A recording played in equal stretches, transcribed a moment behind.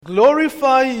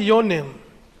Glorify your name.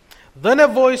 Then a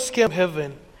voice came from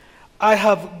heaven. I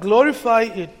have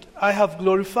glorified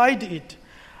it,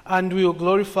 and will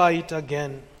glorify it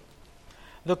again.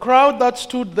 The crowd that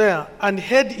stood there and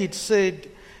heard it said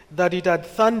that it had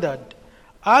thundered.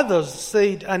 Others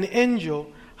said an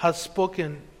angel has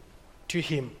spoken to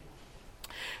him.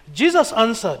 Jesus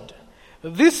answered,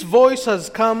 "This voice has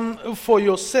come for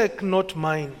your sake, not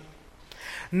mine.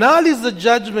 Now is the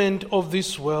judgment of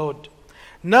this world.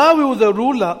 Now will the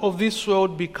ruler of this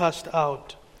world be cast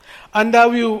out. And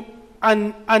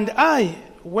I,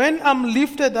 when I'm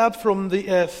lifted up from the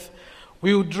earth,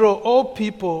 will draw all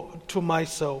people to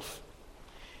myself."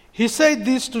 He said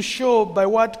this to show by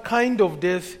what kind of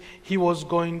death he was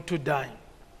going to die.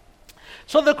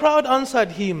 So the crowd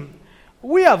answered him,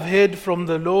 "We have heard from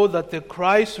the law that the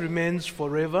Christ remains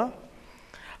forever.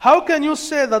 How can you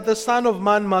say that the Son of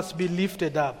Man must be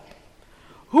lifted up?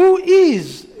 Who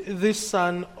is this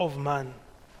Son of Man?"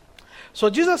 So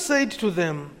Jesus said to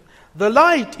them, "The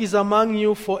light is among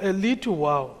you for a little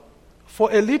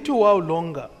while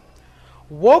longer.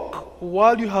 Walk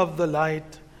while you have the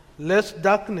light, lest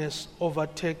darkness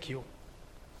overtake you.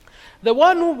 The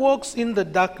one who walks in the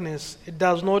darkness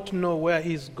does not know where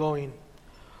he is going.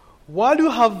 While you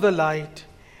have the light,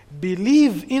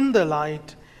 believe in the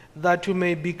light, that you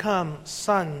may become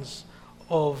sons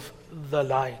of the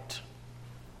light."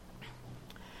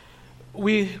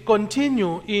 We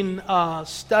continue in our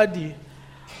study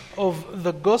of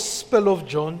the Gospel of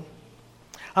John.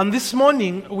 And this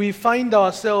morning we find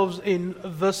ourselves in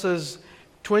verses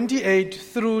 28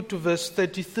 through to verse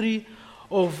 33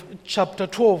 of chapter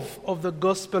 12 of the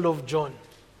Gospel of John.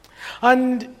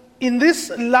 And in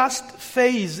this last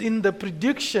phase, in the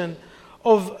prediction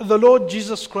of the Lord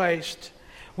Jesus Christ,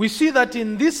 we see that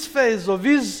in this phase of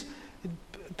his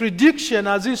prediction,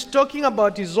 as he's talking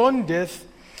about his own death,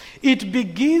 it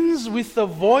begins with the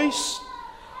voice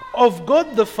of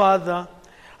God the Father,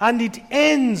 and it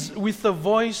ends with the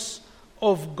voice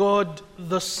of God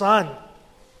the Son.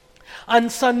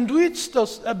 And sandwiched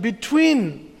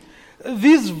between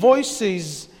these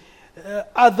voices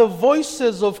are the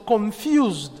voices of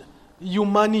confused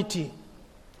humanity.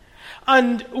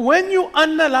 And when you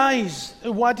analyze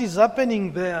what is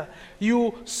happening there,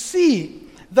 you see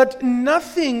that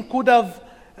nothing could have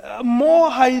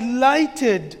more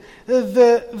highlighted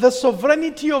the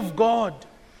sovereignty of God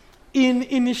in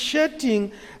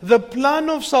initiating the plan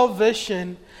of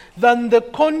salvation than the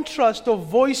contrast of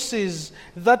voices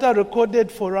that are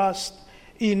recorded for us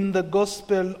in the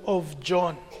Gospel of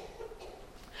John.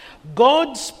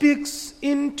 God speaks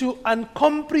into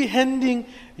uncomprehending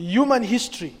human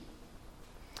history.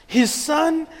 His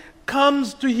Son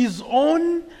comes to his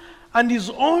own, and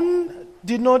his own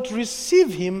did not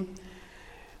receive him,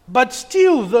 but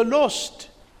still the lost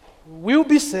will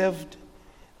be saved,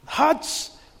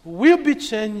 hearts will be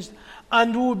changed,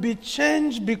 and will be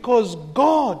changed because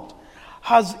God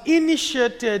has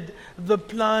initiated the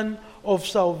plan of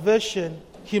salvation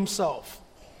himself.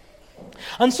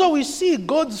 And so we see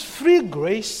God's free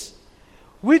grace,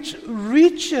 which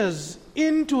reaches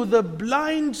into the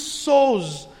blind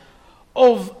souls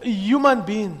of human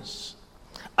beings.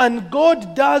 And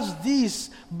God does this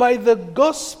by the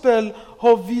gospel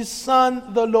of his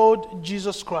Son, the Lord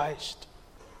Jesus Christ.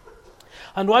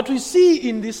 And what we see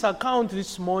in this account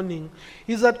this morning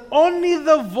is that only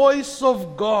the voice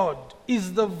of God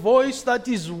is the voice that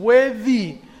is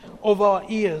worthy of our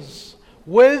ears,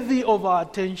 worthy of our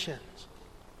attention.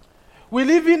 We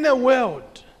live in a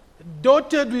world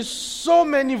dotted with so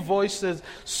many voices,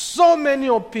 so many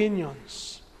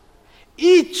opinions,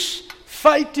 each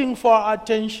fighting for our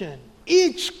attention,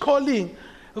 each calling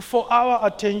for our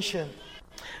attention.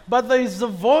 But there is a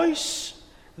voice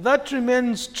that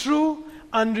remains true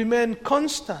and remains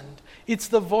constant. It's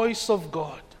the voice of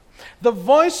God. The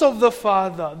voice of the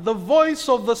Father, the voice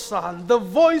of the Son, the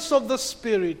voice of the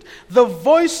Spirit, the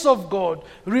voice of God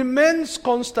remains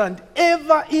constant,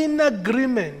 ever in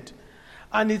agreement.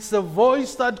 And it's the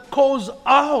voice that calls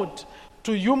out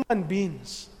to human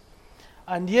beings.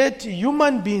 And yet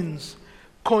human beings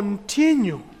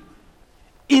continue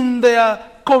in their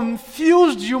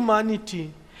confused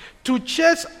humanity to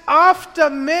chase after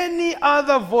many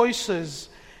other voices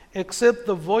except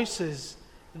the voices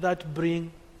that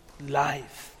bring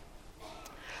life.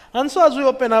 And so as we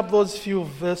open up those few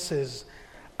verses,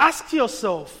 ask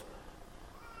yourself,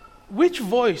 which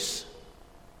voice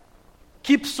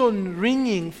keeps on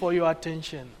ringing for your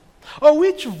attention? Or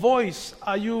which voice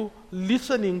are you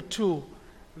listening to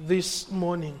this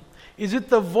morning? Is it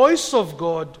the voice of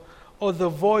God or the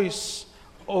voice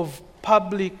of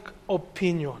public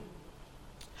opinion?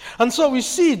 And so we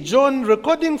see John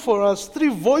recording for us 3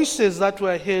 voices that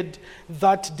were heard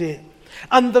that day.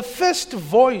 And the first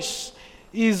voice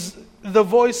is the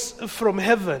voice from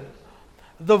heaven,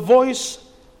 the voice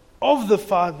of the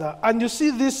Father. And you see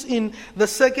this in the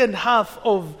second half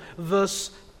of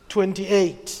verse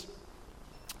 28.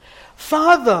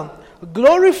 Father,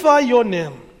 glorify your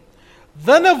name.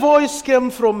 Then a voice came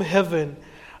from heaven.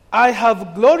 I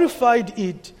have glorified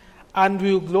it and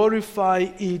will glorify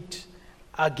it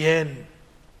again.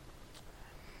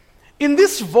 In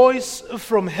this voice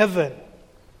from heaven,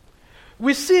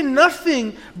 we see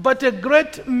nothing but a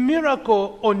great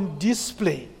miracle on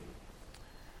display.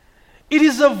 It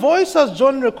is a voice, as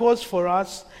John records for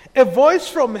us, a voice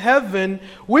from heaven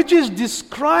which is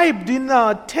described in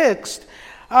our text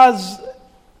as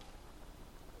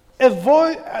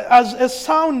a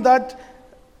sound that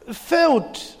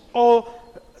felt or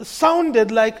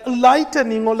sounded like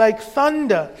lightning or like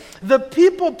thunder. The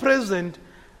people present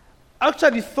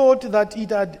actually thought that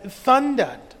it had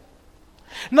thundered.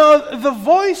 Now, the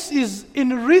voice is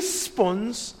in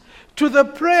response to the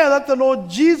prayer that the Lord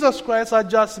Jesus Christ had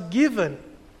just given.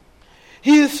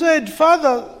 He said,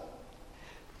 Father,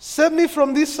 save me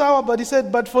from this hour. But he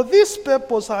said, but for this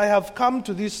purpose I have come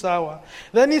to this hour.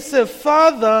 Then he said,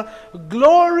 Father,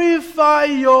 glorify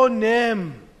your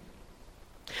name.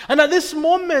 And at this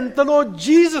moment, the Lord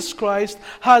Jesus Christ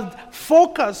had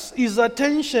focused his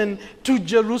attention to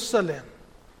Jerusalem.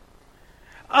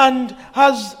 And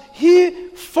as he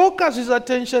focused his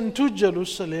attention to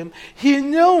Jerusalem, he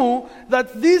knew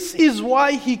that this is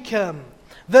why he came.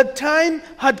 The time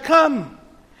had come.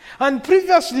 And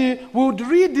previously, we would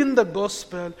read in the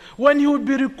gospel when he would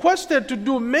be requested to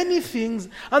do many things,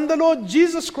 and the Lord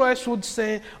Jesus Christ would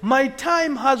say, my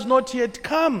time has not yet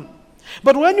come.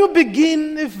 But when you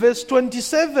begin with verse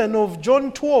 27 of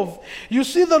John 12, you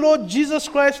see the Lord Jesus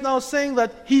Christ now saying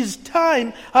that his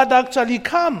time had actually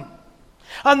come.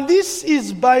 And this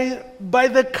is by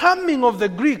the coming of the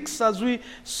Greeks, as we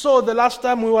saw the last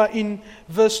time we were in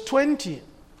verse 20.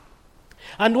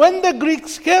 And when the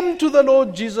Greeks came to the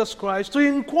Lord Jesus Christ to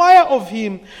inquire of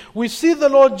him, we see the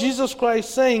Lord Jesus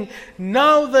Christ saying,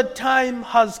 now the time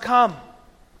has come.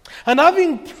 And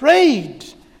having prayed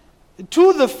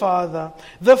to the Father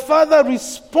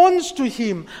responds to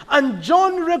him. And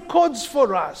John records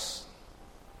for us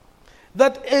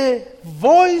that a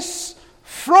voice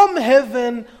from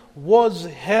heaven was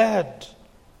heard.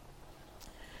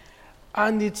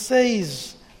 And it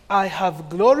says, I have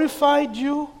glorified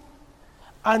you,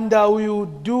 and I will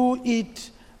do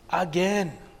it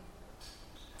again.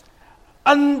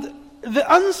 And the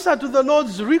answer to the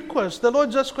Lord's request, the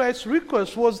Lord Jesus Christ's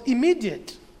request, was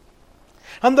immediate.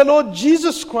 And the Lord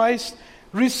Jesus Christ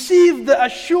received the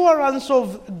assurance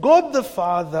of God the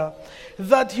Father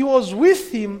that he was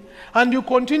with him and will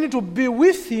continue to be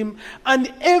with him,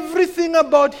 and everything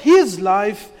about his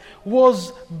life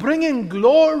was bringing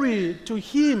glory to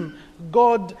him,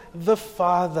 God the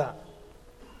Father.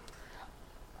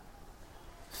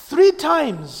 3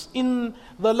 times in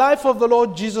the life of the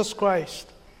Lord Jesus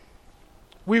Christ,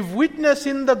 we've witnessed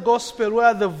in the gospel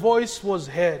where the voice was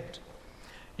heard.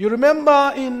 You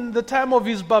remember in the time of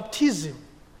his baptism,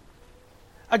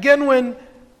 again when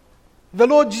the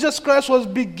Lord Jesus Christ was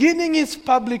beginning his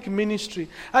public ministry,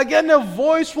 again a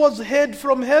voice was heard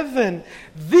from heaven.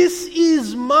 This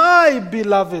is my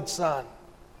beloved Son.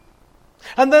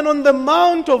 And then on the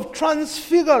Mount of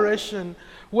Transfiguration,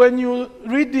 when you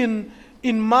read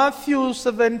in Matthew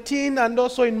 17 and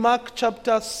also in Mark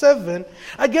chapter 7,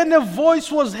 again a voice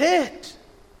was heard.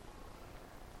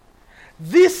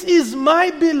 This is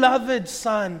my beloved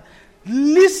Son.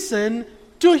 Listen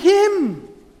to him.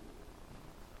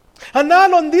 And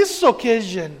now on this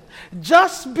occasion,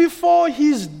 just before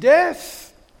his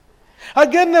death,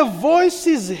 again a voice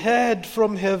is heard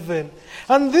from heaven.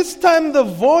 And this time the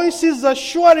voice is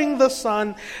assuring the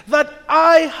Son that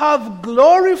I have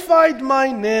glorified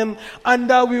my name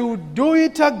and I will do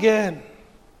it again.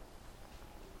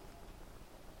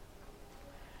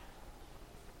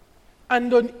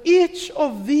 And on each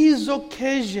of these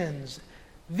occasions,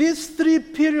 these 3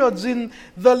 periods in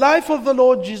the life of the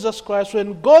Lord Jesus Christ,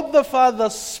 when God the Father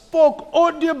spoke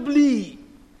audibly,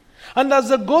 and as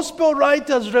the gospel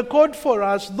writers record for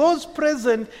us, those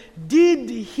present did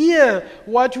hear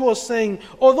what he was saying,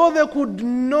 although they could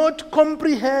not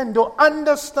comprehend or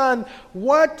understand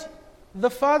what the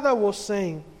Father was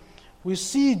saying. We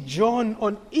see John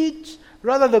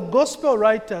the gospel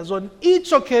writers on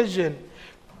each occasion,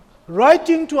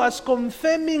 writing to us,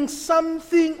 confirming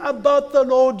something about the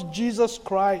Lord Jesus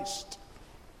Christ.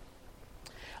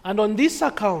 And on this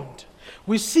account,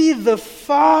 we see the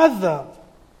Father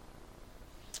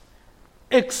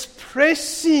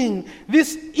expressing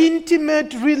this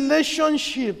intimate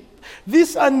relationship,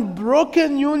 this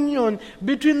unbroken union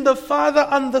between the Father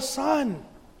and the Son.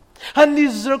 And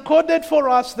is recorded for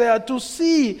us there to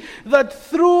see that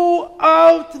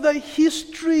throughout the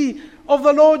history of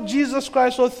the Lord Jesus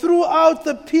Christ, or throughout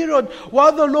the period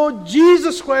while the Lord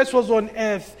Jesus Christ was on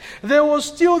earth, there was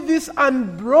still this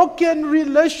unbroken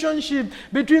relationship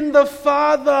between the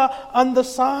Father and the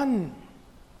Son.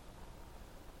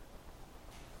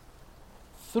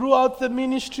 Throughout the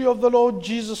ministry of the Lord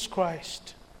Jesus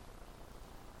Christ,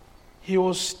 He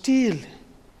was still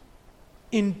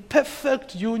in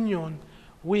perfect union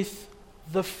with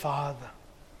the Father.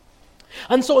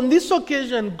 And so on this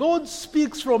occasion, God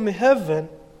speaks from heaven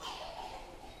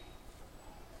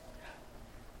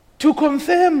to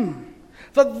confirm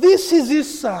that this is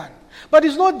His Son. But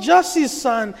it's not just His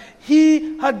Son.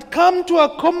 He had come to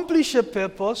accomplish a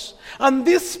purpose, and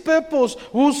this purpose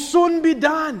will soon be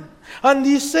done. And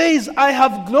He says, I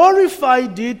have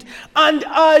glorified it, and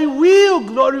I will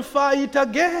glorify it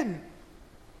again.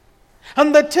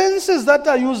 And the tenses that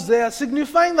are used there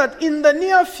signifying that in the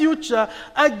near future,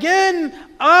 again,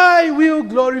 I will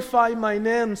glorify my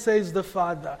name, says the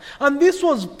Father. And this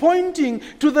was pointing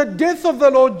to the death of the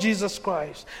Lord Jesus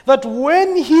Christ. That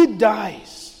when He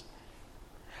dies,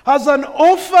 as an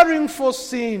offering for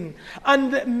sin,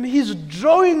 and He's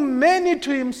drawing many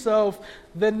to Himself,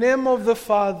 the name of the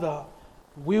Father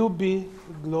will be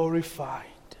glorified.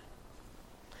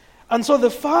 And so the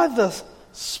Father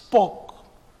spoke,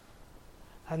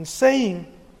 and saying,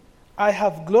 I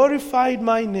have glorified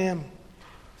my name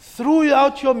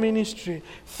throughout your ministry,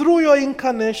 through your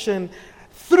incarnation,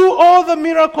 through all the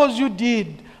miracles you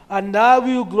did, and I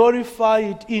will glorify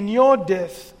it in your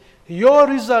death, your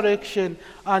resurrection,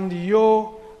 and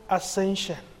your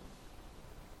ascension.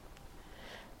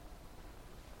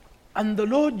 And the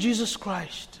Lord Jesus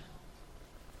Christ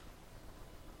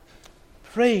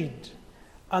prayed,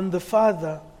 and the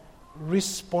Father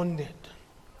responded.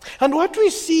 And what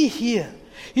we see here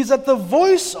is that the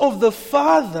voice of the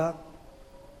Father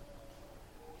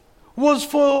was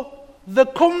for the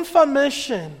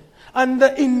confirmation and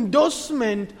the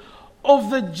endorsement of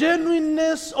the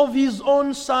genuineness of His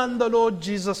own Son, the Lord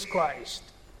Jesus Christ.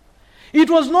 It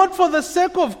was not for the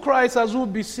sake of Christ, as we'll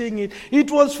be seeing it.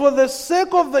 It was for the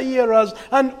sake of the hearers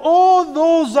and all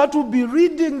those that will be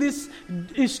reading this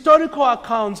historical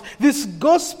accounts, this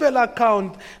gospel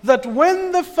account, that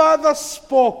when the Father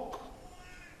spoke,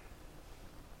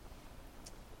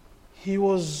 He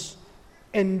was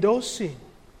endorsing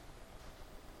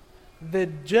the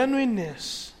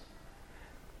genuineness,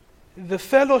 the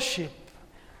fellowship,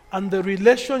 and the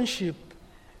relationship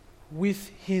with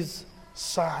His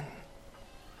Son.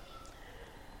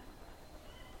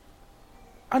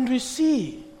 And we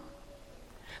see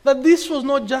that this was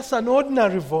not just an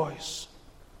ordinary voice.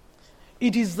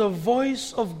 It is the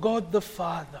voice of God the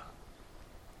Father.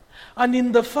 And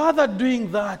in the Father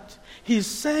doing that, He's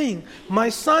saying, my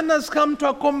Son has come to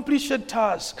accomplish a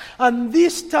task, and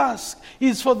this task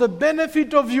is for the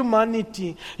benefit of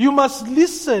humanity. You must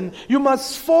listen, you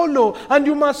must follow, and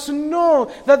you must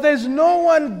know that there is no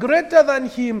one greater than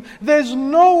Him. There is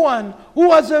no one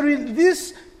who has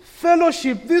this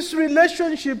fellowship, this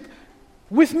relationship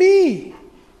with me.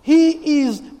 He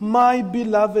is my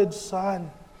beloved Son.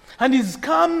 And He's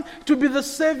come to be the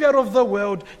Savior of the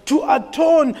world, to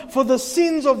atone for the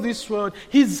sins of this world.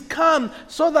 He's come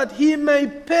so that He may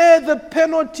pay the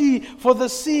penalty for the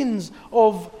sins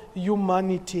of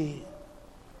humanity.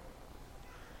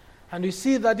 And we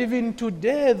see that even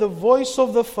today, the voice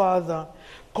of the Father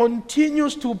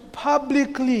continues to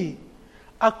publicly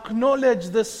acknowledge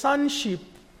the sonship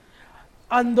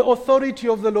and the authority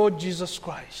of the Lord Jesus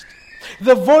Christ.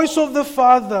 The voice of the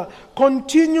Father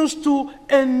continues to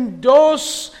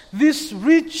endorse this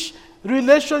rich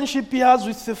relationship He has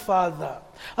with the Father.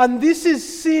 And this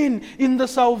is seen in the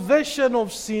salvation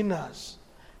of sinners.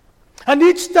 And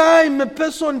each time a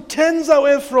person turns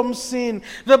away from sin,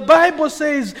 the Bible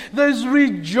says there is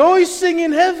rejoicing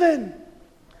in heaven.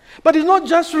 But it's not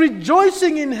just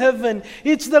rejoicing in heaven.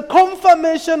 It's the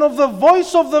confirmation of the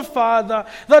voice of the Father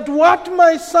that what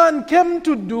my Son came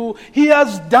to do, He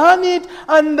has done it,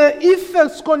 and the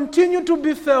effects continue to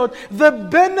be felt. The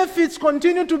benefits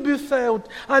continue to be felt.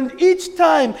 And each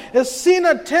time a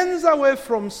sinner turns away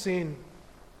from sin,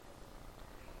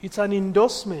 it's an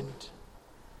endorsement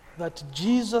that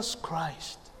Jesus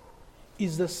Christ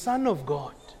is the Son of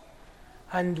God.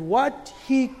 And what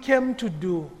He came to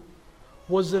do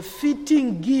was a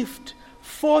fitting gift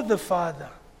for the Father.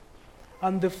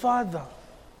 And the Father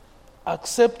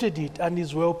accepted it and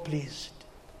is well pleased.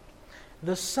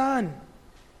 The Son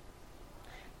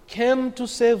came to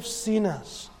save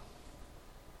sinners.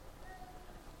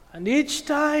 And each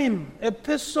time a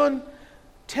person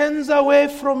turns away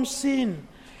from sin,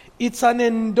 it's an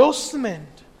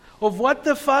endorsement of what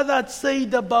the Father had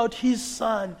said about His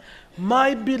Son.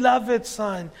 My beloved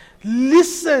Son,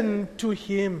 listen to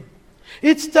Him.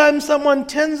 Each time someone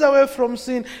turns away from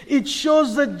sin, it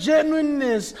shows the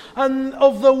genuineness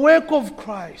of the work of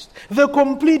Christ, the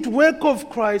complete work of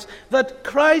Christ, that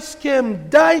Christ came,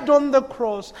 died on the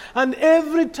cross, and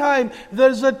every time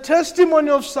there's a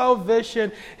testimony of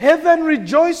salvation, heaven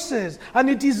rejoices, and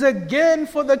it is again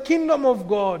for the kingdom of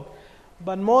God.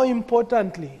 But more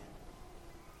importantly,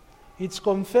 it's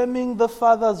confirming the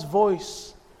Father's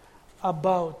voice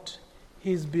about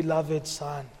His beloved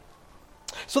Son.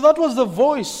 So that was the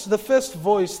voice, the first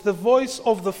voice, the voice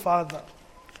of the Father.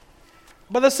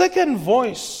 But the second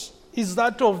voice is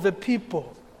that of the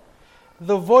people.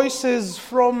 The voices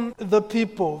from the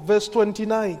people. Verse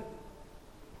 29.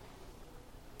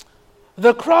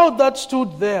 The crowd that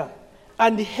stood there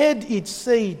and heard it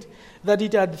said that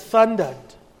it had thundered.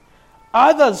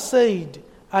 Others said,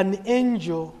 an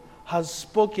angel has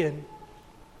spoken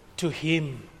to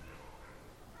him.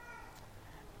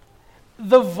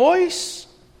 The voice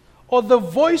or the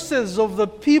voices of the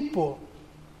people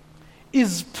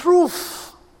is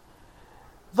proof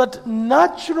that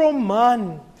natural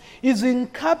man is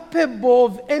incapable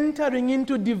of entering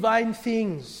into divine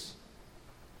things.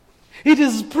 It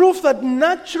is proof that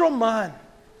natural man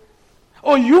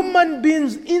or human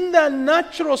beings in their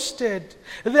natural state,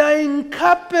 they are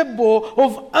incapable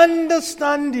of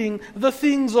understanding the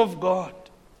things of God.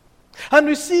 And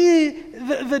we see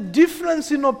the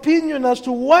difference in opinion as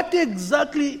to what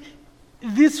exactly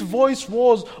this voice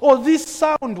was or this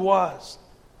sound was.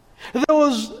 There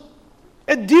was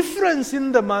a difference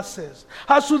in the masses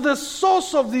as to the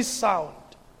source of this sound.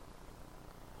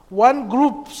 One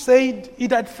group said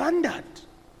it had thundered.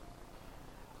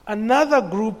 Another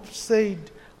group said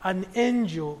an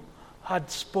angel had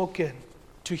spoken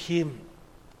to him.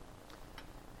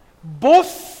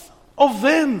 Both of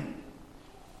them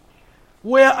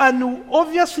were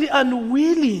obviously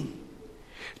unwilling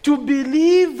to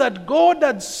believe that God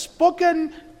had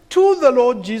spoken to the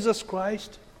Lord Jesus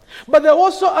Christ. But they're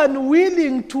also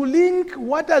unwilling to link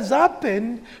what has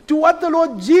happened to what the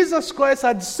Lord Jesus Christ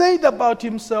had said about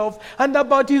Himself and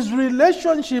about His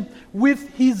relationship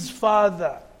with His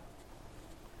Father.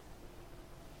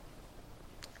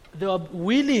 They were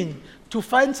willing to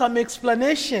find some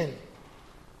explanation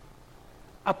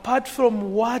apart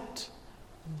from what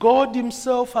God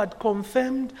Himself had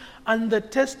confirmed and the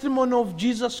testimony of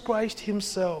Jesus Christ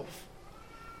Himself.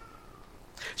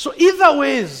 So either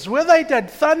ways, whether it had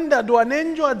thundered or an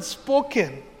angel had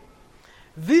spoken,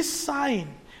 this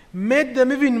sign made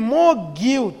them even more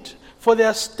guilt for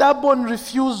their stubborn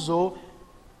refusal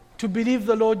to believe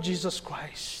the Lord Jesus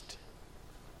Christ.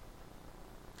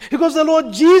 Because the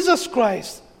Lord Jesus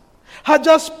Christ had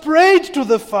just prayed to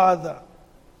the Father.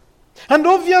 And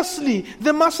obviously,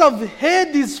 they must have heard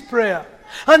His prayer.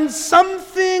 And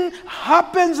something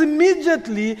happens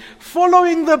immediately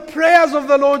following the prayers of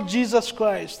the Lord Jesus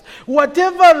Christ.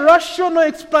 Whatever rational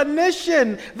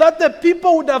explanation that the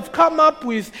people would have come up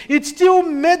with, it still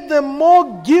made them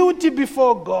more guilty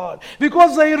before God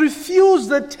because they refused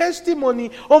the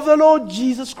testimony of the Lord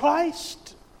Jesus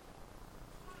Christ.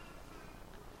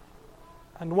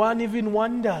 And one even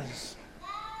wonders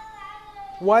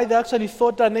why they actually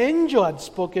thought an angel had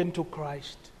spoken to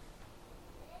Christ.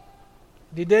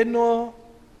 Did they know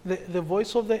the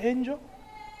voice of the angel?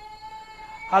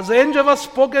 Has the angel ever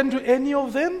spoken to any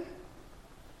of them?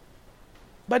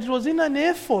 But it was in an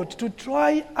effort to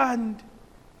try and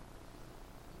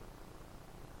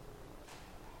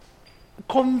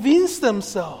convince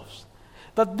themselves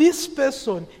that this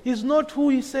person is not who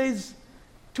he says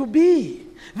to be.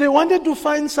 They wanted to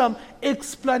find some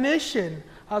explanation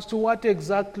as to what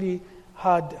exactly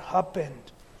had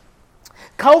happened.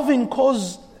 Calvin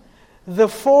calls the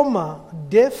former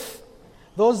death,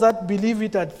 those that believe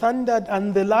it had thundered,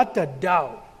 and the latter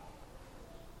down.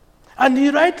 And he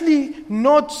rightly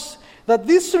notes that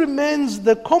this remains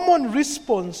the common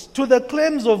response to the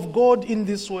claims of God in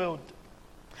this world.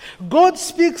 God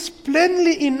speaks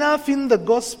plainly enough in the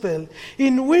gospel,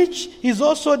 in which is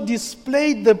also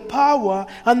displayed the power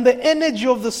and the energy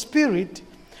of the Spirit,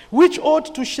 which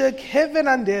ought to shake heaven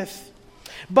and earth.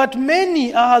 But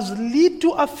many are as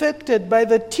little affected by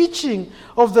the teaching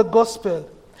of the gospel,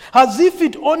 as if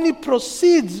it only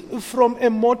proceeds from a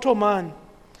mortal man.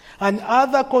 And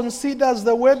other considers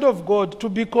the word of God to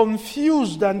be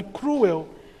confused and cruel,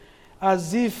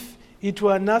 as if it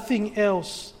were nothing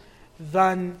else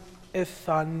than a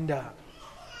thunder.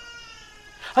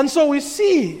 And so we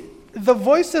see the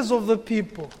voices of the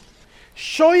people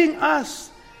showing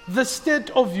us the state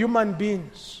of human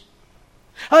beings.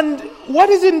 And what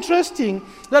is interesting,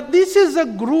 that this is a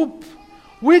group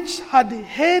which had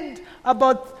heard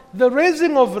about the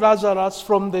raising of Lazarus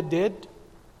from the dead.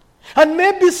 And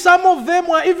maybe some of them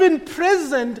were even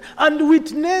present and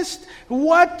witnessed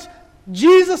what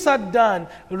Jesus had done,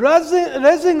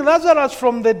 raising Lazarus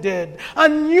from the dead.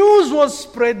 And news was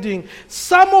spreading.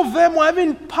 Some of them were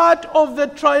even part of the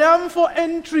triumphal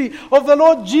entry of the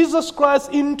Lord Jesus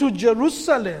Christ into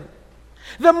Jerusalem.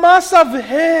 They must have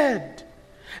heard.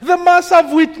 They must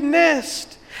have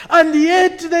witnessed. And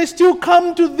yet they still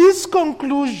come to this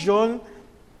conclusion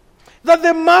that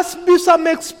there must be some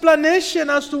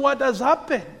explanation as to what has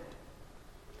happened.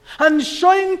 And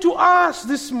showing to us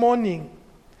this morning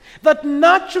that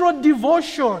natural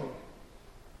devotion,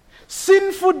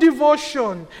 sinful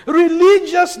devotion,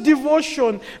 religious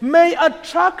devotion may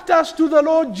attract us to the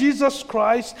Lord Jesus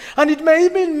Christ, and it may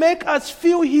even make us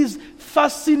feel His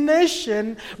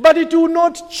fascination, but it will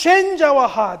not change our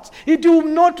hearts. It will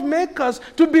not make us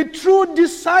to be true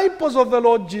disciples of the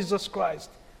Lord Jesus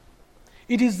Christ.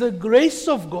 It is the grace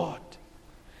of God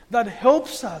that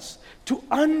helps us to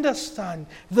understand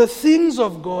the things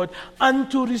of God and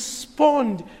to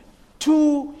respond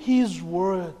to His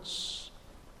words.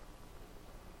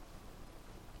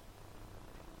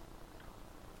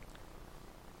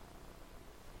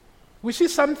 We see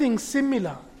something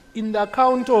similar in the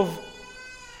account of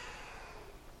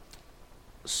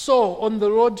Saul on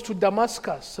the road to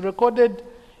Damascus, recorded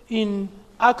in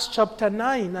Acts chapter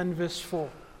 9 and verse 4.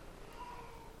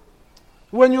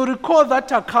 When you recall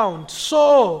that account,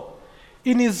 Saul,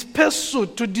 in his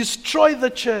pursuit to destroy the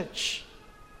church,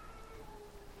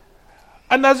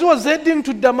 and as he was heading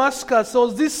to Damascus, there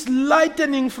was this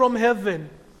lightning from heaven.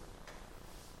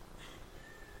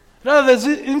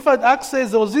 In fact, Acts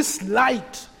says there was this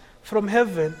light from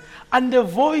heaven, and a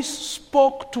voice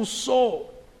spoke to Saul.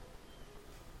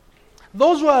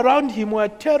 Those who were around him were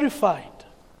terrified,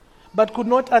 but could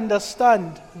not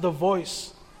understand the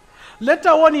voice. Later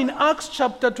on in Acts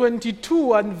chapter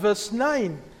 22 and verse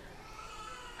 9,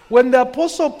 when the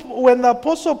Apostle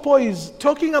Paul is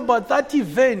talking about that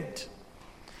event,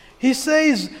 he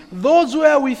says, those who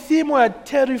were with him were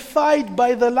terrified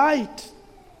by the light,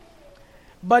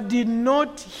 but did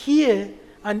not hear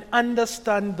and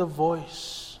understand the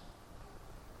voice.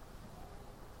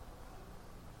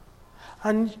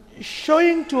 And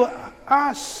showing to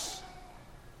us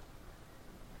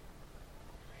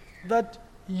that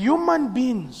human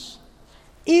beings,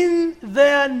 in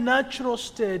their natural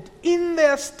state, in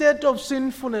their state of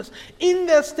sinfulness, in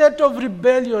their state of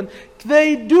rebellion,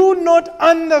 they do not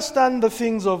understand the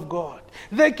things of God.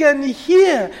 They can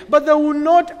hear, but they will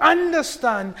not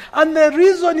understand. And the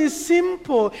reason is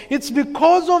simple. It's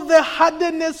because of the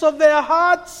hardness of their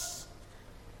hearts.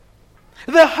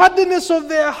 The hardness of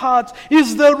their hearts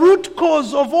is the root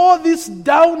cause of all this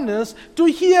downness to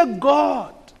hear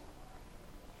God.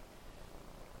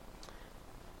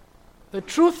 The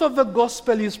truth of the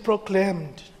gospel is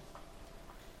proclaimed.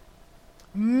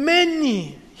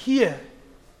 Many hear,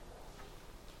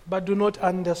 but do not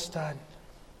understand.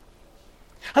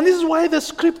 And this is why the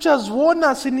scriptures warn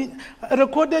us,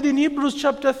 recorded in Hebrews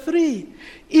chapter 3.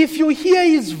 If you hear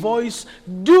His voice,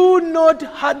 do not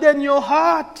harden your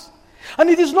heart. And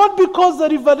it is not because the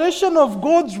revelation of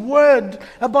God's word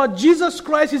about Jesus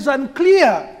Christ is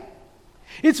unclear.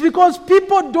 It's because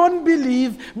people don't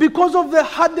believe because of the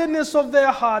hardness of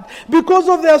their heart, because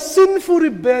of their sinful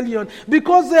rebellion,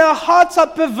 because their hearts are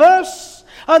perverse,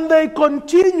 and they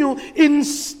continue in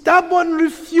stubborn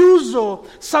refusal,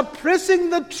 suppressing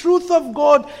the truth of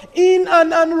God in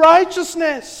an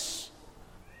unrighteousness.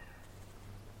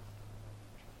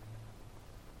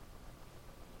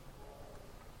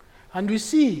 And we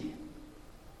see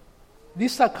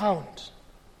this account,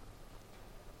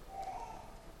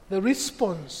 the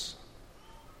response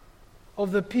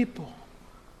of the people,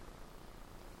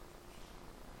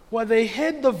 where they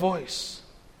heard the voice,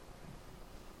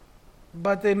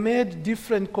 but they made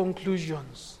different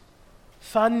conclusions.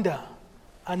 Thunder,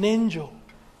 an angel,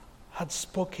 had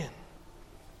spoken.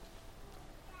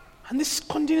 And this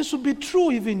continues to be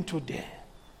true even today.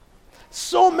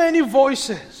 So many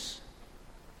voices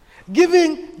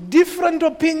giving different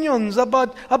opinions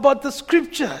about the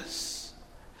scriptures.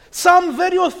 Some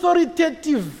very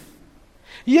authoritative.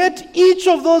 Yet each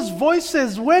of those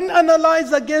voices, when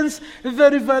analyzed against the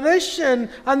revelation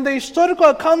and the historical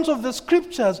accounts of the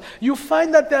scriptures, you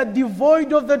find that they are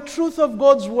devoid of the truth of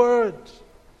God's word.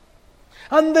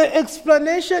 And the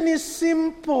explanation is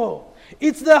simple.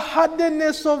 It's the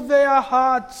hardness of their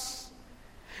hearts.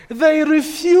 They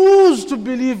refuse to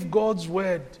believe God's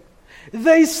word.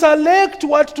 They select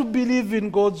what to believe in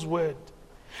God's word.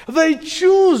 They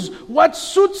choose what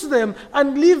suits them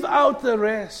and leave out the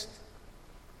rest.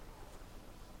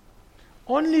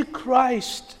 Only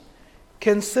Christ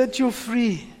can set you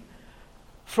free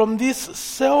from this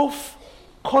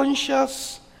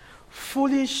self-conscious,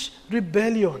 foolish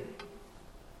rebellion.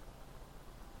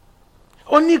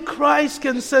 Only Christ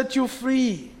can set you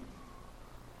free.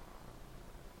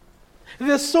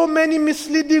 There's so many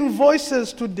misleading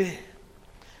voices today,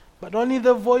 but only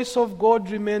the voice of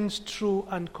God remains true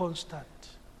and constant.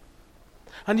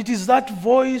 And it is that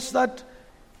voice that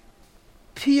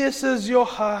pierces your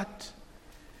heart,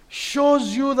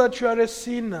 shows you that you are a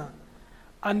sinner,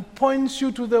 and points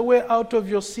you to the way out of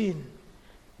your sin,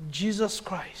 Jesus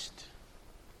Christ.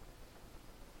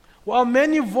 While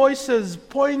many voices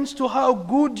point to how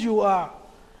good you are,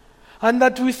 and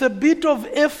that with a bit of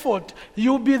effort,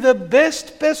 you'll be the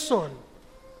best person,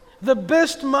 the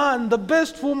best man, the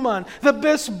best woman, the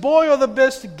best boy or the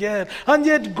best girl. And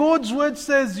yet God's word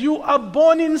says you are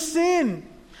born in sin,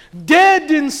 dead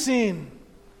in sin,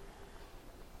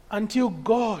 until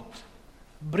God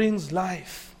brings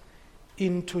life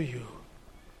into you.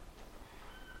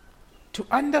 To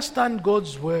understand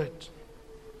God's word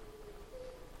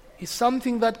is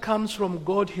something that comes from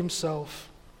God Himself.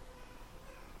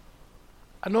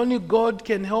 And only God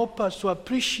can help us to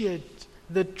appreciate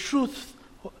the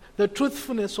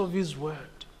truthfulness of His word.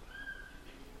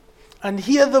 And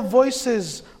hear the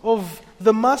voices of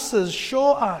the masses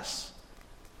show us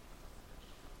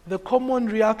the common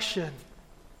reaction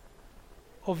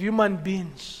of human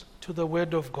beings to the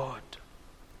word of God.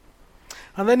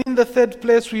 And then in the third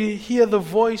place, we hear the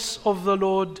voice of the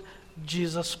Lord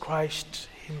Jesus Christ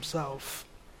Himself.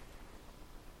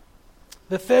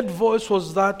 The third voice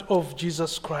was that of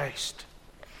Jesus Christ.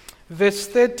 Verse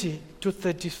 30 to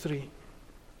 33.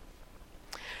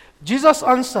 Jesus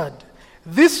answered,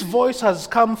 "This voice has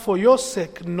come for your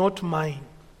sake, not mine.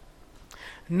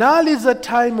 Now is the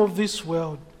time of this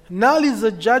world. Now is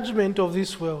the judgment of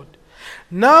this world.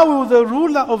 Now will the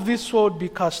ruler of this world be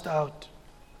cast out.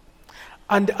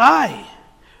 And I,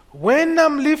 when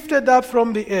I'm lifted up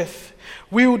from the earth,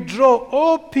 will draw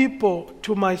all people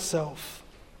to myself."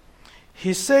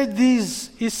 He said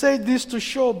this to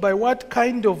show by what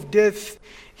kind of death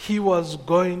He was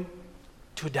going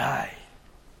to die.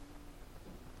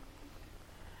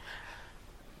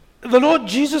 The Lord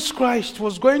Jesus Christ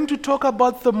was going to talk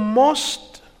about the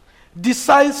most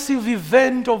decisive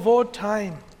event of all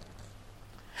time.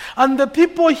 And the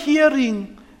people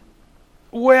hearing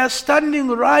were standing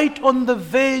right on the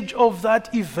verge of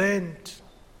that event.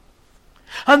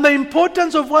 And the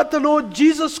importance of what the Lord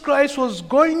Jesus Christ was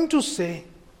going to say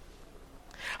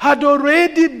had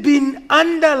already been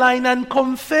underlined and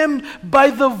confirmed by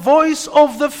the voice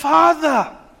of the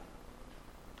Father.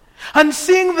 And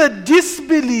seeing the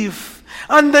disbelief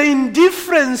and the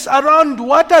indifference around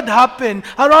what had happened,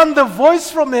 around the voice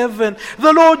from heaven,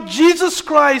 the Lord Jesus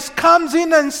Christ comes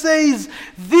in and says,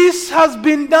 "This has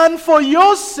been done for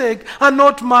your sake and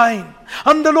not mine."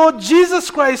 And the Lord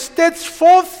Jesus Christ states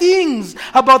 4 things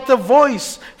about the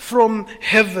voice from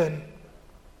heaven.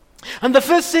 And the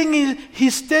first thing He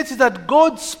states that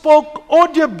God spoke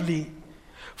audibly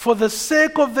for the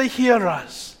sake of the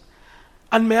hearers.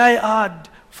 And may I add,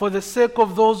 for the sake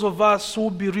of those of us who will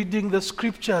be reading the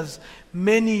scriptures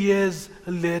many years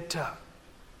later.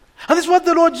 And this is what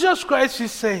the Lord Jesus Christ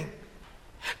is saying.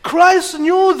 Christ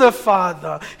knew the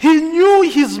Father. He knew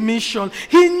His mission.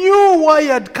 He knew why He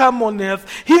had come on earth.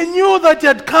 He knew that He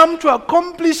had come to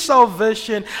accomplish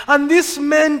salvation. And this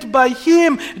meant by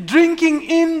Him drinking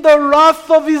in the wrath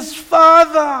of His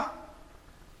Father.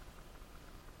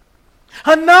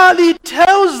 And now He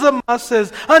tells the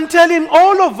masses and telling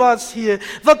all of us here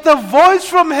that the voice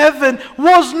from heaven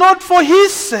was not for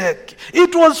His sake.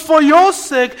 It was for your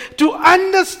sake, to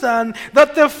understand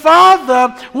that the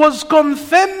Father was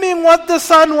confirming what the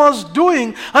Son was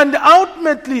doing, and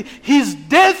ultimately His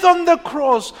death on the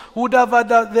cross would have had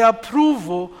the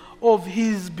approval of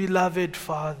His beloved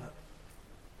Father.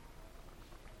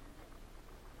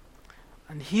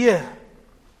 And here,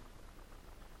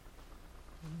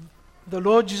 the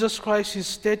Lord Jesus Christ is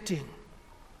stating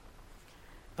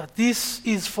that this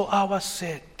is for our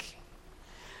sake.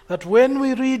 That when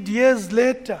we read years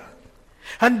later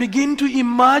and begin to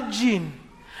imagine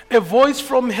a voice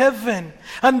from heaven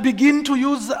and begin to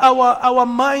use our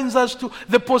minds as to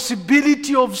the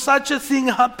possibility of such a thing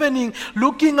happening,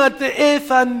 looking at the earth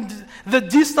and the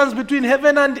distance between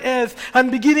heaven and earth,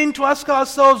 and beginning to ask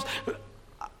ourselves,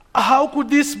 how could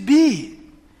this be?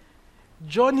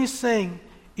 John is saying,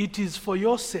 it is for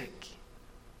your sake.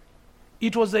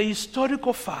 It was a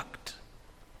historical fact.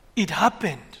 It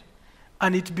happened,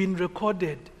 and it's been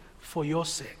recorded for your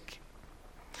sake.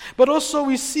 But also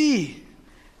we see,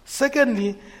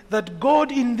 secondly, that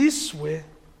God in this way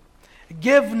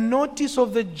gave notice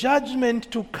of the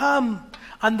judgment to come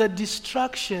and the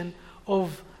destruction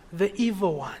of the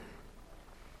evil one.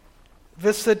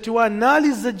 Verse 31, now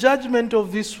is the judgment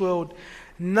of this world.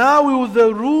 Now will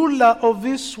the ruler of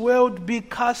this world be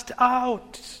cast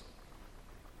out.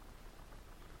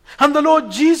 And the Lord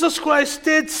Jesus Christ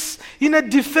states in a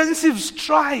defensive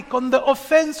strike on the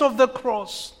offense of the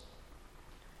cross,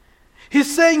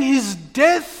 He's saying His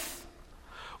death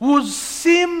would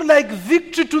seem like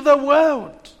victory to the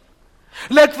world.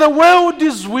 Like the world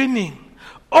is winning.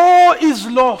 All is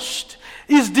lost.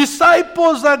 His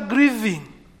disciples are grieving.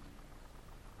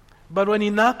 But when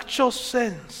in actual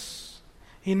sense,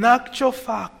 in actual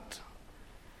fact,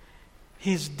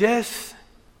 His death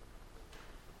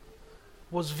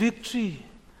was victory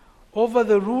over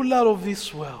the ruler of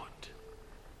this world.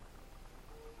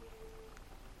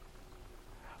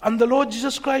 And the Lord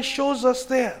Jesus Christ shows us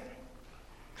there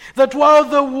that while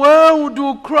the world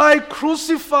will cry,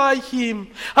 crucify Him,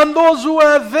 and those who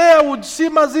are there would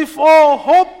seem as if all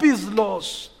hope is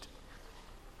lost,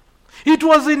 it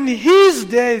was in His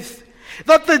death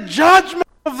that the judgment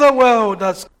of the world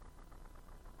has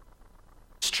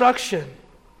destruction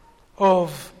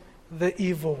of the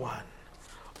evil one.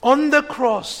 On the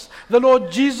cross, the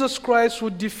Lord Jesus Christ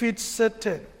would defeat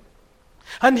Satan.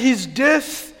 And His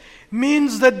death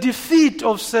means the defeat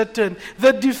of Satan,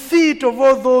 the defeat of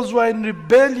all those who are in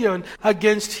rebellion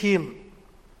against Him.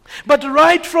 But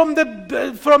right from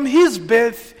His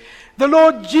birth, the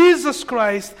Lord Jesus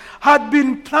Christ had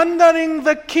been plundering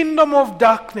the kingdom of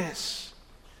darkness.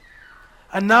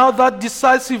 And now that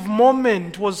decisive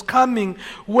moment was coming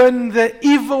when the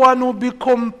evil one will be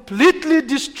completely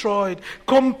destroyed,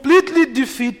 completely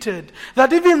defeated.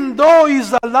 That even though he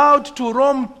is allowed to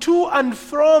roam to and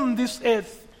from this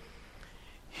earth,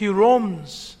 he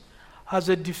roams as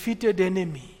a defeated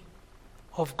enemy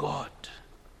of God.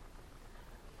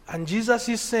 And Jesus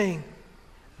is saying,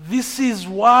 this is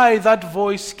why that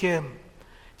voice came.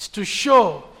 It's to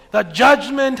show that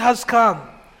judgment has come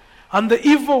and the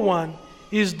evil one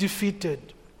is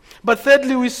defeated. But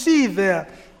thirdly, we see there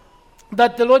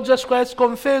that the Lord Jesus Christ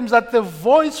confirms that the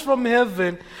voice from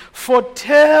heaven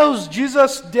foretells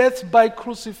Jesus' death by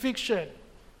crucifixion.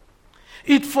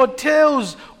 It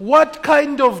foretells what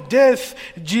kind of death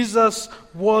Jesus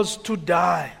was to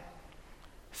die.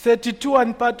 32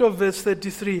 and part of verse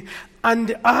 33.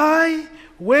 And I,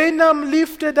 when I'm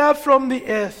lifted up from the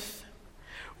earth,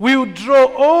 will draw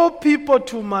all people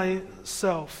to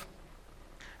myself.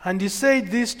 And he said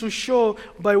this to show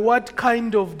by what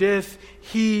kind of death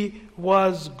he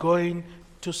was going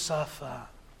to suffer.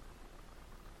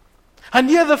 And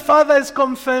here the Father is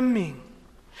confirming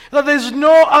that there is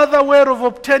no other way of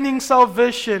obtaining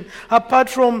salvation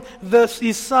apart from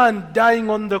His Son dying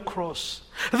on the cross.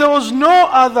 There was no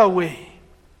other way.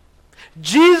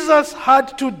 Jesus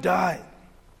had to die.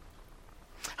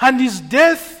 And His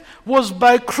death was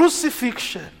by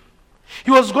crucifixion. He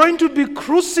was going to be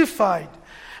crucified.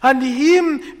 And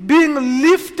Him being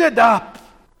lifted up,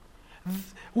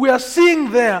 we are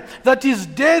seeing there that His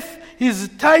death is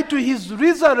tied to His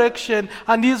resurrection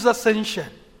and His ascension.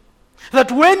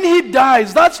 That when He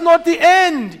dies, that's not the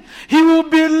end. He will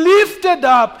be lifted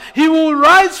up. He will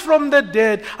rise from the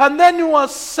dead. And then He will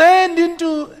ascend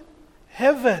into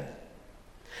heaven.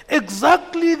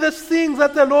 Exactly the things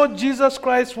that the Lord Jesus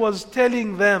Christ was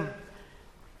telling them.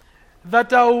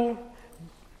 That I'll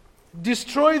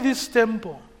destroy this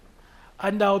temple.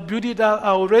 And I'll build it up,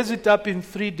 I'll raise it up in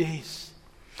 3 days.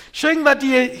 Showing that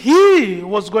he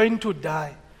was going to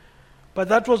die. But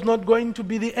that was not going to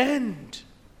be the end.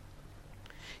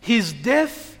 His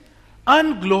death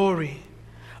and glory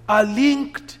are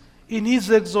linked in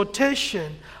His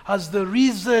exaltation as the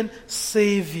risen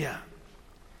Savior.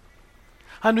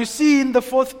 And we see in the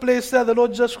fourth place there the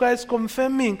Lord Jesus Christ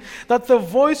confirming that the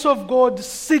voice of God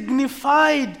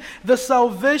signified the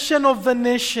salvation of the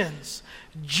nations,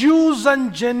 Jews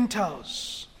and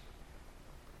Gentiles.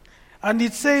 And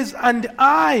it says, and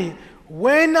I,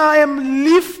 when I am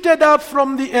lifted up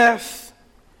from the earth,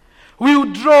 will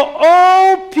draw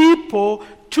all people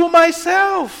to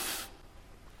myself.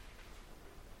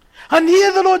 And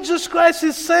here the Lord Jesus Christ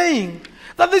is saying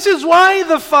that this is why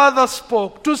the Father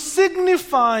spoke, to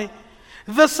signify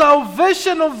the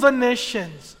salvation of the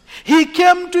nations. He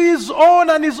came to his own,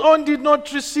 and his own did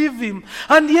not receive him.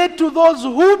 And yet to those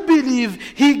who believe,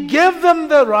 he gave them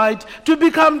the right to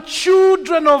become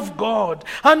children of God.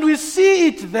 And we see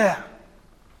it there.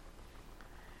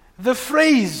 The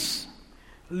phrase,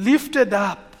 lifted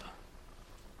up,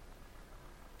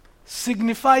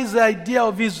 signifies the idea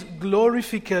of his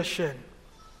glorification.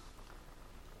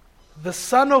 The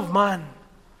Son of Man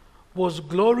was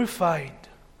glorified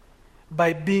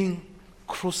by being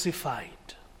crucified.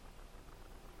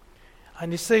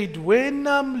 And he said, when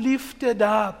I'm lifted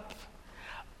up,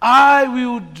 I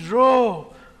will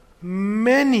draw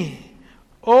many,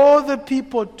 all the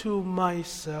people to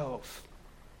myself.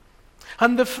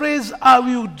 And the phrase, I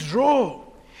will draw,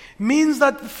 means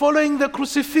that following the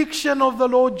crucifixion of the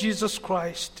Lord Jesus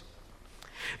Christ,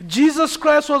 Jesus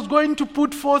Christ was going to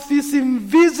put forth this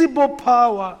invisible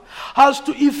power as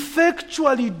to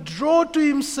effectually draw to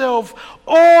himself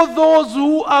all those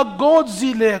who are God's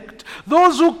elect,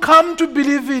 those who come to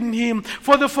believe in him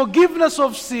for the forgiveness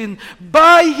of sin.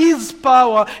 By his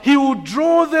power, he will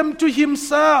draw them to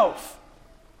himself.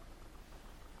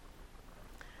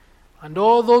 And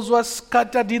all those who are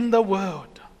scattered in the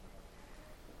world,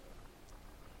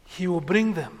 he will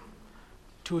bring them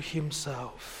to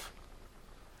himself.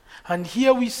 And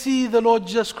here we see the Lord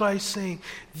Jesus Christ saying,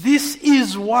 this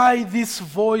is why this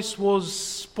voice was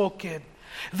spoken.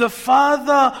 The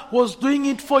Father was doing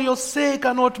it for your sake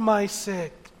and not my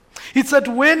sake. It said,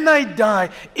 when I die,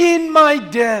 in my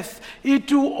death,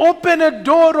 it will open a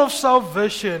door of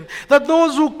salvation, that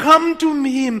those who come to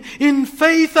him in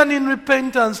faith and in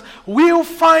repentance will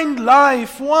find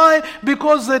life. Why?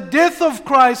 Because the death of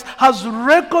Christ has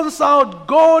reconciled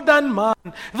God and man.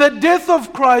 The death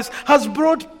of Christ has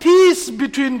brought peace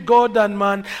between God and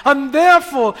man. And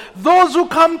therefore, those who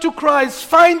come to Christ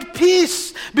find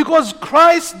peace, because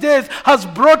Christ's death has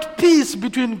brought peace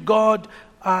between God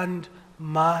and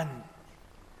man.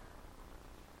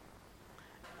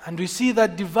 And we see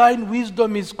that divine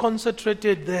wisdom is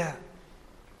concentrated there.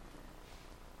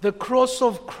 The cross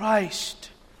of Christ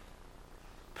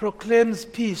proclaims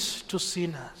peace to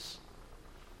sinners,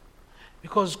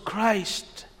 because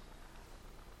Christ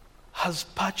has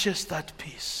purchased that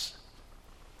peace.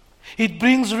 It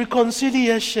brings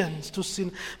reconciliations to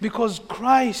sin, because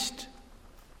Christ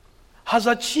has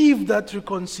achieved that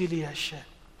reconciliation.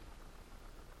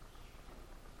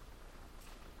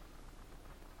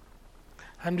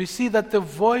 And we see that the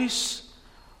voice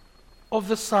of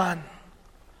the Son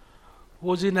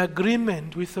was in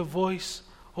agreement with the voice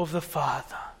of the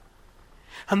Father.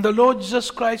 And the Lord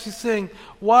Jesus Christ is saying,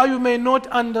 while you may not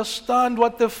understand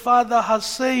what the Father has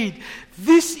said,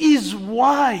 this is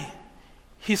why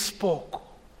he spoke.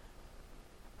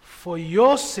 For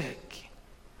your sake,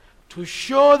 to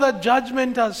show that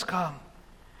judgment has come,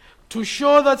 to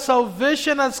show that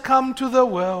salvation has come to the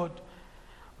world,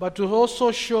 but to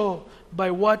also show by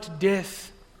what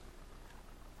death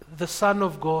the Son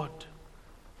of God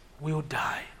will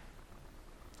die.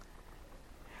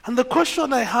 And the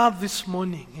question I have this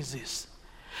morning is this: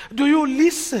 do you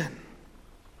listen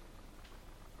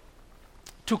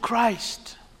to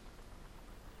Christ?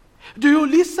 Do you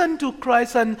listen to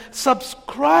Christ and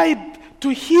subscribe to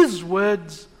his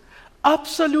words,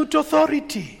 absolute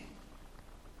authority?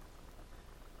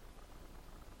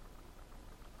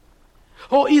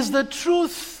 Or is the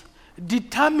truth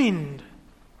determined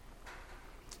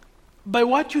by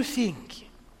what you think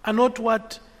and not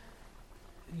what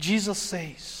Jesus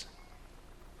says?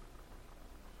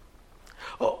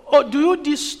 Or do you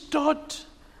distort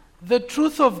the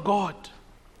truth of God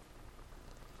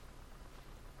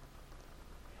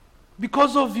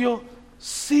because of your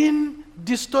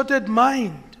sin-distorted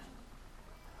mind,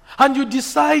 and you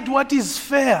decide what is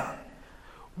fair,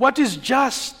 what is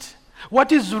just,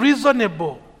 what is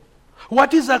reasonable,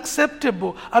 what is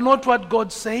acceptable, and not what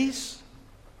God says?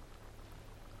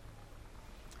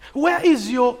 Where is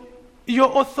your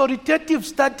authoritative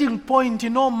starting point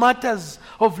in all matters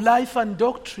of life and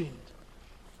doctrine?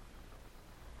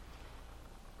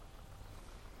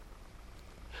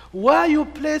 Where you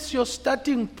place your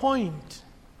starting point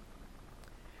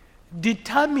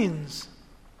determines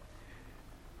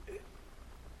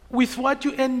with what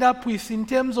you end up with in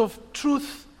terms of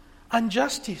truth and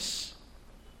justice.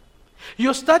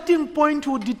 Your starting point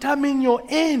will determine your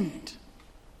end,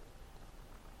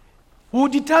 will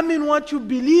determine what you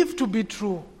believe to be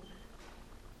true.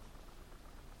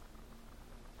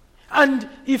 And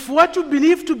if what you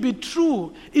believe to be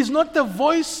true is not the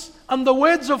voice and the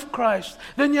words of Christ,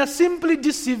 then you're simply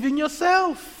deceiving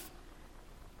yourself.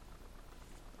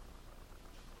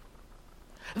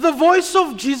 The voice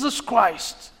of Jesus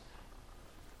Christ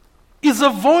is a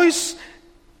voice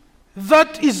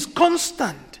that is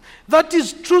constant, that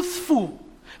is truthful,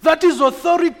 that is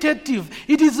authoritative.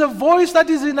 It is a voice that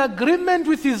is in agreement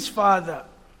with his Father.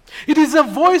 It is a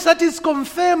voice that is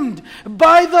confirmed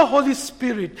by the Holy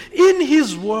Spirit in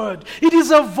his word. It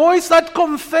is a voice that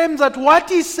confirms that what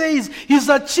he says, he's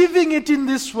achieving it in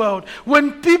this world.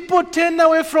 When people turn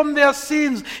away from their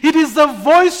sins, it is the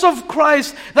voice of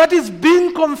Christ that is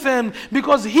being confirmed,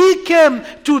 because he came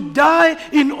to die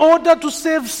in order to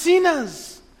save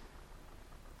sinners.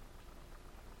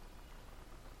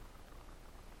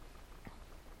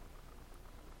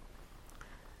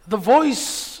 The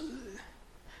voice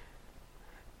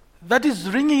that is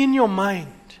ringing in your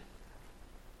mind,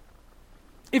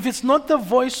 if it's not the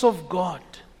voice of God,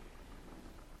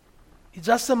 it's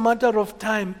just a matter of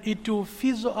time, it will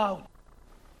fizzle out.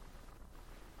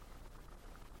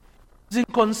 It's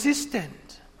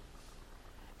inconsistent.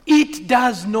 It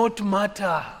does not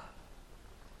matter.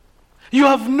 You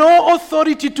have no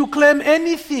authority to claim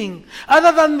anything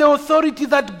other than the authority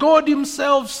that God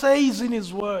himself says in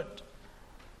his word.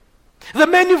 The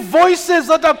many voices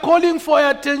that are calling for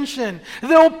your attention,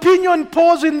 the opinion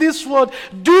polls in this world,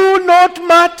 do not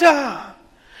matter.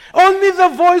 Only the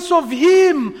voice of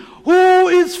him who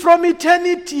is from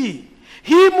eternity,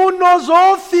 him who knows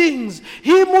all things,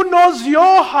 him who knows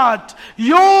your heart,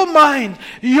 your mind,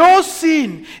 your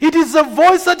sin. It is a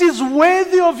voice that is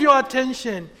worthy of your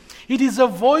attention. It is a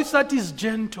voice that is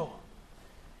gentle.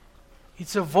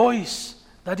 It's a voice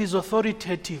that is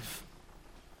authoritative.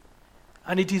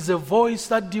 And it is a voice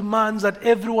that demands that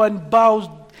everyone bows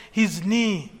his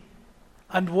knee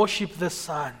and worship the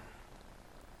Son.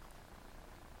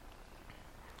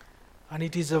 And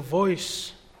it is a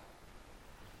voice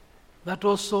that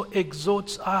also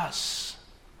exhorts us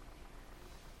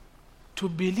to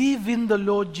believe in the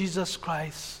Lord Jesus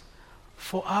Christ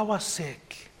for our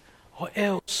sake, or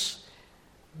else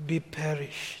be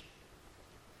perished.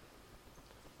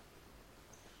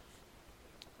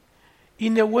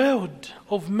 In a world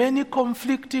of many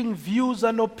conflicting views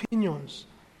and opinions,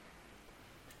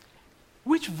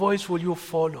 which voice will you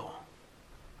follow?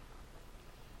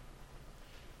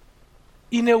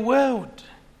 In a world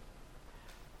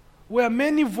where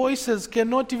many voices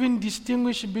cannot even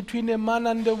distinguish between a man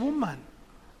and a woman,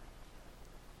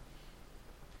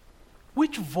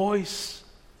 which voice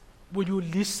will you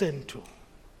listen to?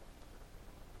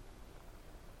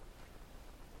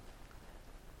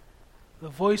 The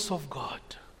voice of God.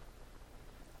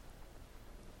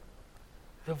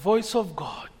 The voice of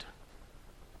God.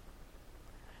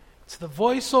 It's the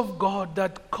voice of God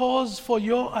that calls for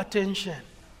your attention.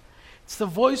 It's the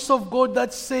voice of God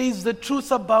that says the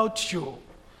truth about you.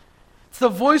 It's the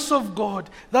voice of God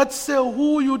that says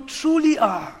who you truly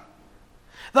are.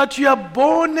 That you are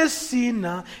born a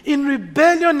sinner in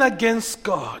rebellion against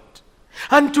God.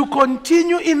 And to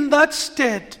continue in that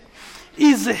state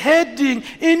is heading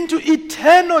into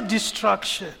eternal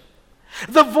destruction.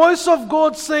 The voice of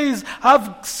God says,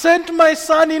 I've sent my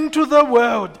Son into the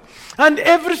world, and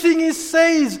everything he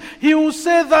says, he will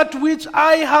say that which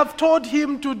I have taught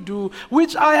him to do,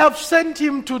 which I have sent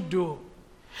him to do.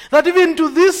 That even to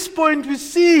this point we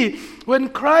see, when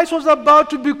Christ was about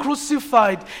to be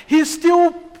crucified, he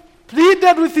still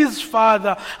pleaded with his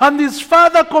Father, and his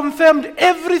Father confirmed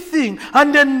everything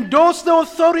and endorsed the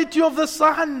authority of the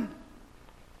Son.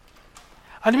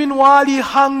 And even while he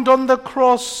hung on the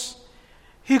cross,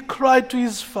 he cried to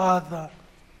his Father,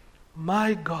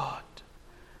 my God,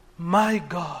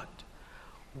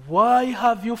 why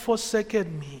have you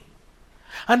forsaken me?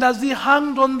 And as he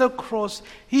hung on the cross,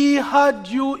 he had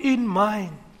you in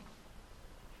mind.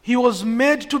 He was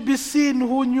made to be sin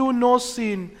who knew no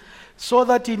sin, so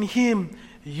that in him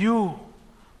you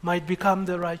might become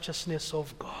the righteousness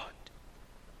of God.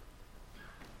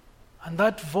 And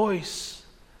that voice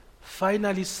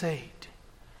finally said,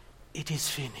 it is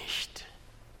finished.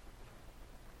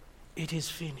 It is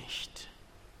finished.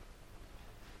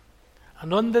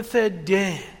 And on the third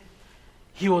day,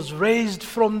 he was raised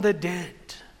from the dead.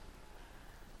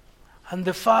 And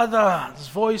the Father's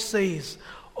voice says,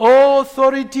 all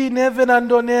authority in heaven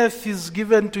and on earth is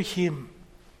given to him.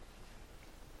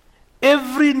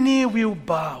 Every knee will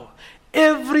bow.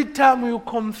 Every tongue will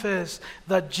confess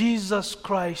that Jesus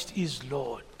Christ is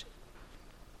Lord.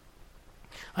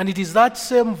 And it is that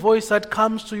same voice that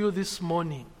comes to you this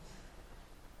morning,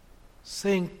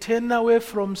 saying, turn away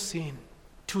from sin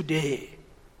today.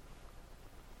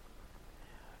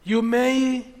 You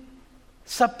may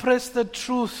suppress the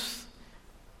truth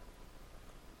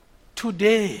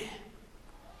today,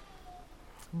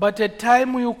 but a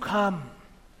time will come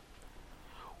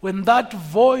when that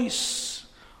voice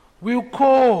will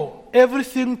call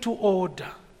everything to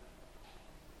order.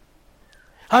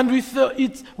 and with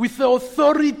the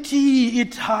authority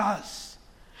it has,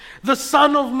 the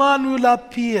Son of Man will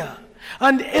appear,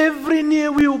 and every knee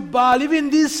will bow. Even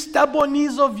these stubborn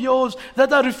knees of yours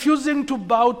that are refusing to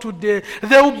bow today,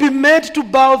 they will be made to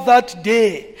bow that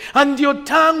day. And your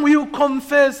tongue will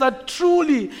confess that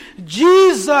truly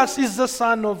Jesus is the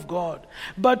Son of God.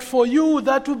 But for you,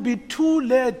 that will be too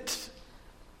late.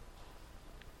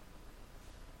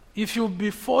 If you'll be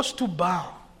forced to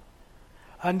bow,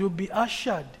 and you'll be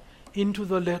ushered into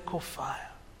the lake of fire.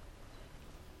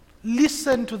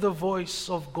 Listen to the voice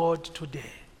of God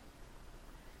today.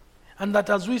 And that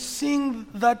as we sing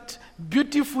that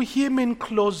beautiful hymn in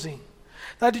closing,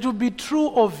 that it will be true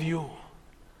of you,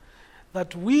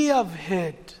 that we have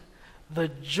heard the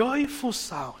joyful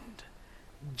sound,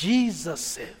 Jesus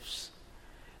saves.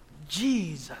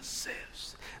 Jesus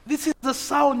saves. This is the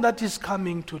sound that is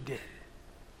coming today.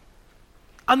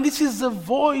 And this is the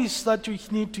voice that you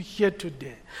need to hear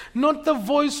today. Not the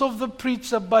voice of the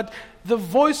preacher, but the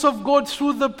voice of God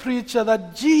through the preacher,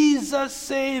 that Jesus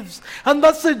saves. And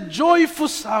that's a joyful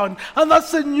sound. And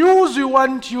that's the news we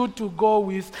want you to go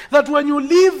with. That when you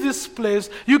leave this place,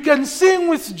 you can sing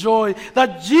with joy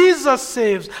that Jesus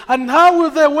saves. And how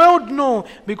will the world know?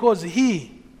 Because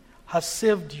He has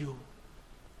saved you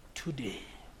today.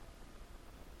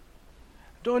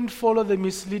 Don't follow the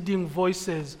misleading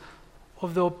voices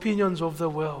of the opinions of the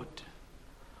world.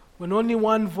 When only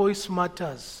one voice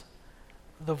matters,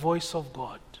 the voice of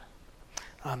God.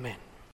 Amen.